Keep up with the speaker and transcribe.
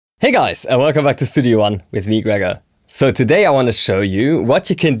Hey guys, and welcome back to Studio One with me, Gregor. So today I want to show you what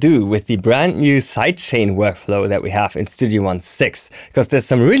you can do with the brand new sidechain workflow that we have in Studio One 6, because there's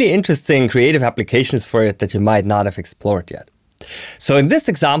some really interesting creative applications for it that you might not have explored yet. So in this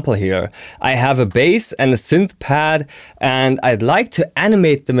example here, I have a bass and a synth pad, and I'd like to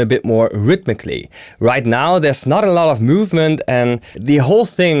animate them a bit more rhythmically. Right now, there's not a lot of movement and the whole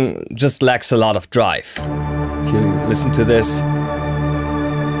thing just lacks a lot of drive. If you listen to this,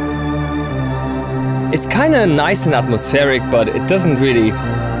 it's kind of nice and atmospheric, but it doesn't really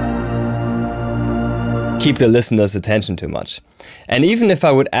keep the listener's attention too much. And even if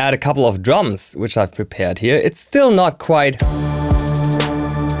I would add a couple of drums, which I've prepared here, it's still not quite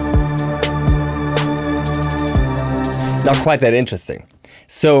that interesting.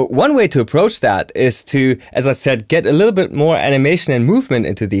 So one way to approach that is to, as I said, get a little bit more animation and movement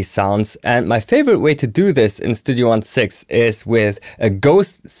into these sounds. And my favorite way to do this in Studio One 6 is with a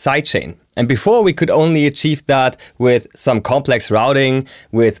ghost sidechain. And before we could only achieve that with some complex routing,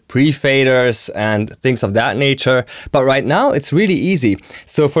 with pre-faders and things of that nature. But right now it's really easy.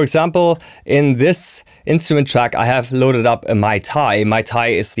 So for example, in this instrument track, I have loaded up a MyTai.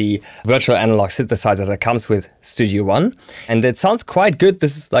 MyTai is the virtual analog synthesizer that comes with Studio One. And it sounds quite good.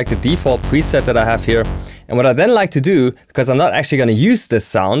 This is like the default preset that I have here. And what I then like to do, because I'm not actually going to use this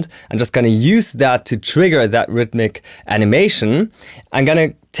sound, I'm just going to use that to trigger that rhythmic animation. I'm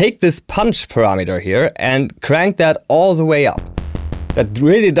going to take this punch parameter here and crank that all the way up. That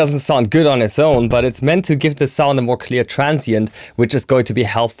really doesn't sound good on its own, but it's meant to give the sound a more clear transient, which is going to be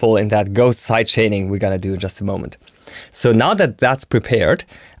helpful in that ghost sidechaining we're going to do in just a moment. So now that that's prepared,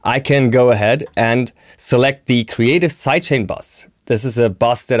 I can go ahead and select the creative sidechain bus. This is a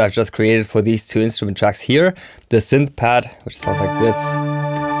bus that I've just created for these two instrument tracks here. The synth pad, which sounds like this,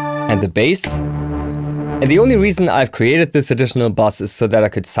 and the bass. And the only reason I've created this additional bus is so that I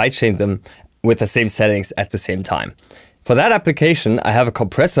could sidechain them with the same settings at the same time. For that application, I have a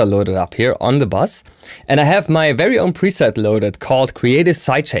compressor loaded up here on the bus, and I have my very own preset loaded called Creative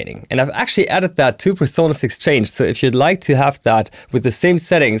Sidechaining. And I've actually added that to PreSonus Exchange. So if you'd like to have that with the same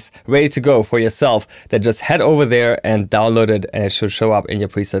settings ready to go for yourself, then just head over there and download it, and it should show up in your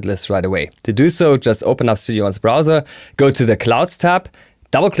preset list right away. To do so, just open up Studio One's browser, go to the Clouds tab,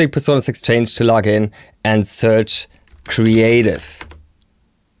 double-click PreSonus Exchange to log in, and search Creative.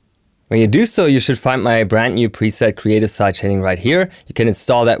 When you do so, you should find my brand new preset Creative Sidechaining right here. You can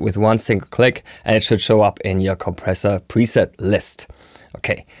install that with one single click, and it should show up in your compressor preset list.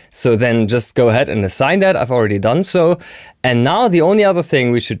 Okay, so then just go ahead and assign that. I've already done so. And now the only other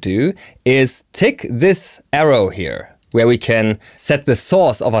thing we should do is tick this arrow here, where we can set the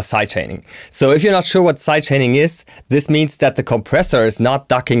source of our sidechaining. So if you're not sure what sidechaining is, this means that the compressor is not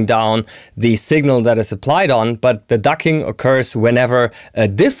ducking down the signal that is applied on, but the ducking occurs whenever a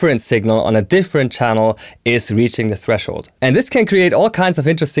different signal on a different channel is reaching the threshold. And this can create all kinds of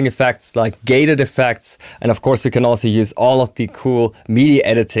interesting effects like gated effects. And of course, we can also use all of the cool media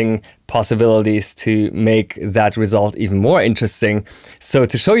editing possibilities to make that result even more interesting. So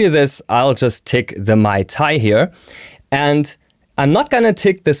to show you this, I'll just tick the MyTai here. And I'm not going to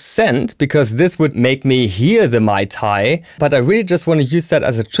tick the send because this would make me hear the MyTai, but I really just want to use that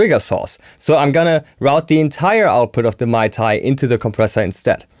as a trigger source. So I'm going to route the entire output of the MyTai into the compressor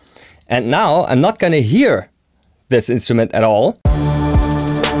instead. And now I'm not going to hear this instrument at all.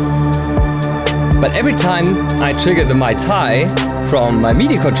 But every time I trigger the MyTai from my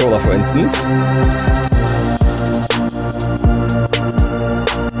MIDI controller, for instance,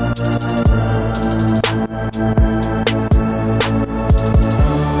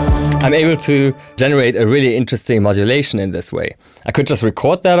 I'm able to generate a really interesting modulation in this way. I could just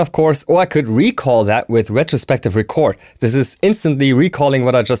record that, of course, or I could recall that with retrospective record. This is instantly recalling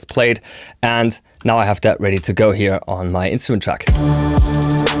what I just played, and now I have that ready to go here on my instrument track.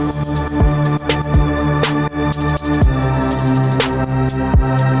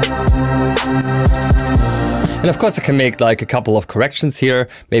 And of course I can make like a couple of corrections here.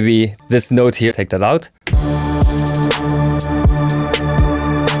 Maybe this note here, take that out.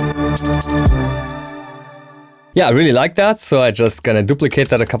 Yeah, I really like that, so I'm just gonna duplicate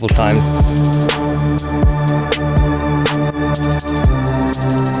that a couple times.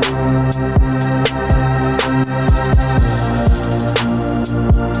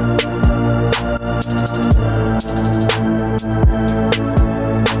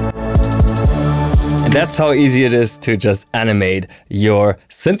 And that's how easy it is to just animate your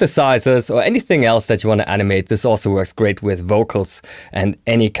synthesizers or anything else that you want to animate. This also works great with vocals and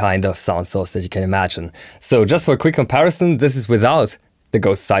any kind of sound source that you can imagine. So just for a quick comparison, this is without the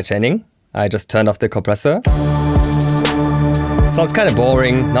ghost sidechaining. I just turned off the compressor. Sounds kind of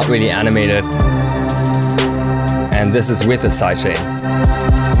boring, not really animated. And this is with a sidechain.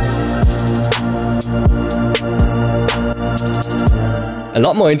 A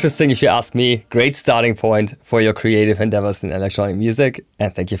lot more interesting if you ask me. Great starting point for your creative endeavors in electronic music,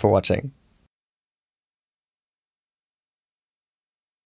 and thank you for watching.